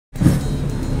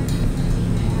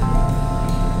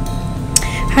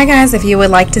Hi guys, if you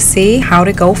would like to see how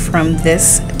to go from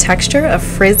this texture of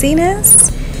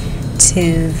frizziness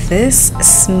to this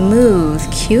smooth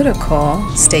cuticle,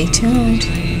 stay tuned.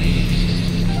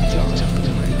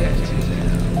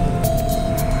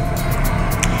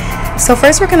 So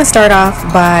first we're going to start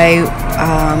off by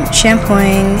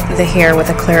shampooing the hair with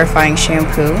a clarifying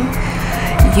shampoo.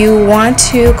 You want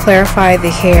to clarify the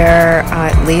hair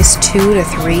at least 2 to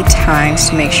 3 times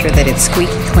to make sure that it's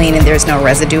squeaky clean and there's no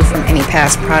residue from any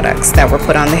past products that were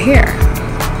put on the hair.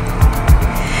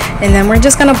 And then we're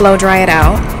just going to blow dry it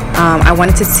out. I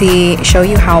wanted to show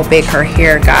you how big her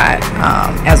hair got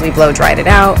as we blow dried it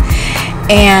out.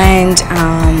 And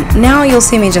now you'll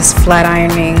see me just flat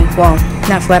ironing, well,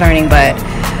 not flat ironing, but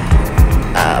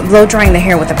blow drying the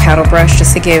hair with a paddle brush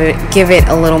just to give it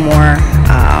a little more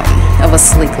of a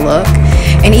sleek look.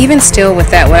 And even still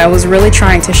with that, what I was really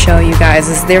trying to show you guys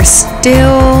is there's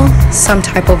still some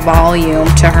type of volume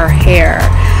to her hair,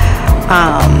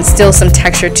 still some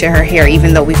texture to her hair,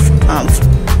 even though we've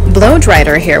blow dried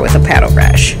her hair with a paddle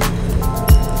brush.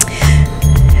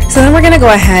 So then we're going to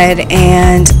go ahead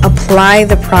and apply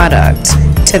the product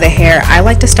to the hair. I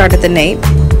like to start at the nape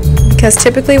because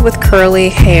typically with curly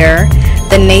hair,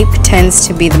 the nape tends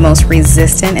to be the most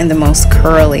resistant and the most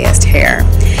curliest hair.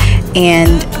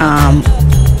 And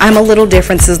I'm a little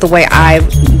different. This is the way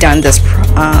I've done this.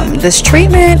 This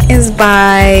treatment is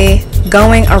by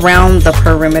going around the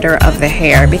perimeter of the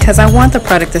hair because I want the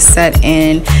product to set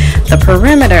in the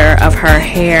perimeter of her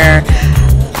hair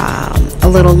a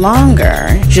little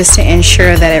longer, just to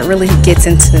ensure that it really gets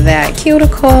into that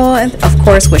cuticle. And of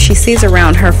course, what she sees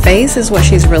around her face is what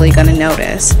she's really going to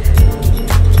notice.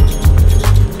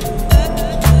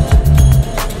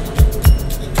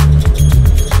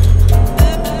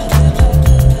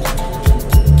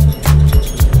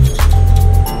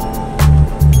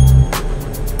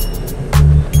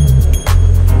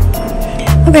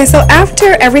 Okay, so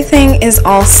after everything is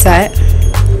all set,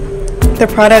 the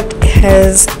product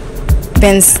has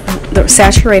been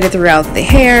saturated throughout the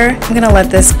hair. I'm going to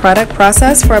let this product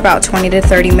process for about 20 to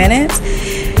 30 minutes.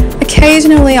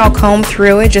 Occasionally I'll comb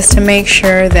through it just to make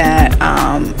sure that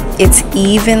it's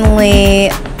evenly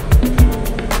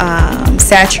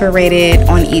saturated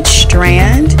on each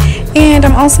strand. And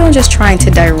I'm also just trying to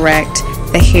direct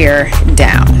the hair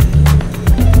down.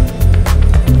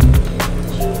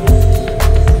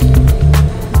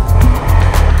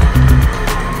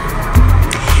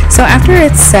 So after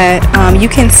it's set, you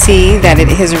can see that it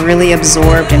has really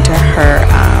absorbed into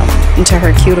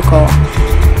her cuticle.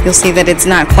 You'll see that it's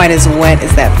not quite as wet as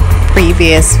that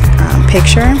previous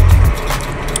picture,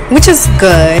 which is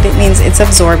good. It means it's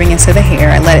absorbing into the hair.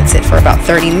 I let it sit for about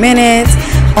 30 minutes.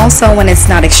 Also, when it's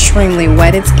not extremely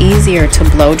wet, it's easier to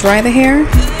blow dry the hair.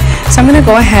 So I'm going to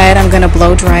go ahead, I'm going to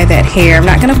blow dry that hair. I'm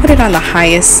not going to put it on the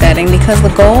highest setting because the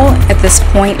goal at this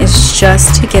point is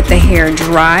just to get the hair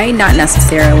dry, not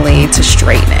necessarily to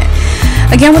straighten it.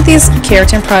 Again, with these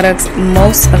keratin products,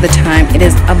 most of the time it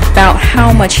is about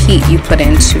how much heat you put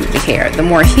into the hair. The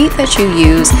more heat that you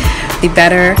use, the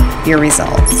better your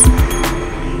results.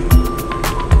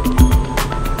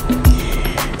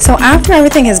 So after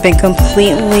everything has been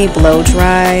completely blow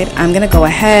dried, I'm going to go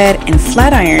ahead and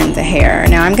flat iron the hair.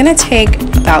 Now I'm going to take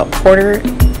about quarter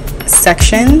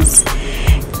sections,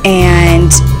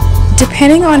 and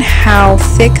depending on how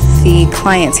thick the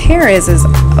client's hair is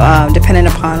dependent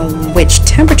upon which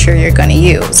temperature you're going to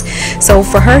use. So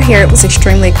for her hair, it was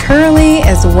extremely curly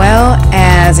as well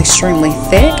as extremely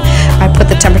thick. I put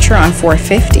the temperature on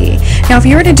 450. Now if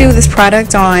you were to do this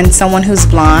product on someone who's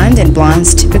blonde, and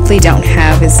blondes typically don't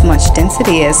have as much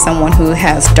density as someone who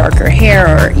has darker hair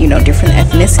or, you know, different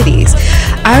ethnicities,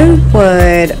 I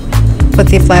would put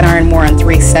the flat iron more on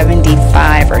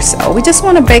 375 or so. We just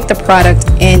want to bake the product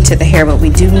into the hair, but we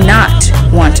do not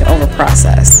want to over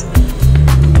process.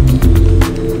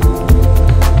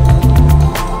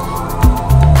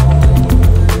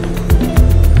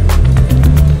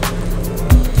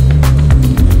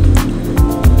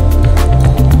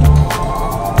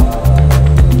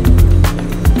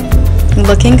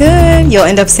 Looking good. You'll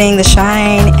end up seeing the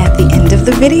shine at the end of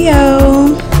the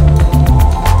video.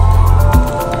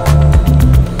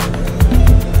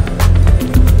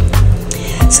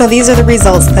 So these are the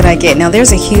results that I get. Now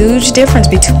there's a huge difference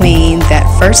between that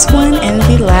first one and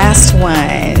the last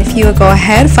one. If you would go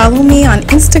ahead, follow me on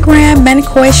Instagram,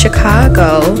 Menakoi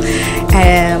Chicago,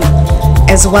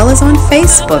 as well as on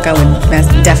Facebook, I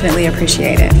would definitely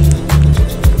appreciate it.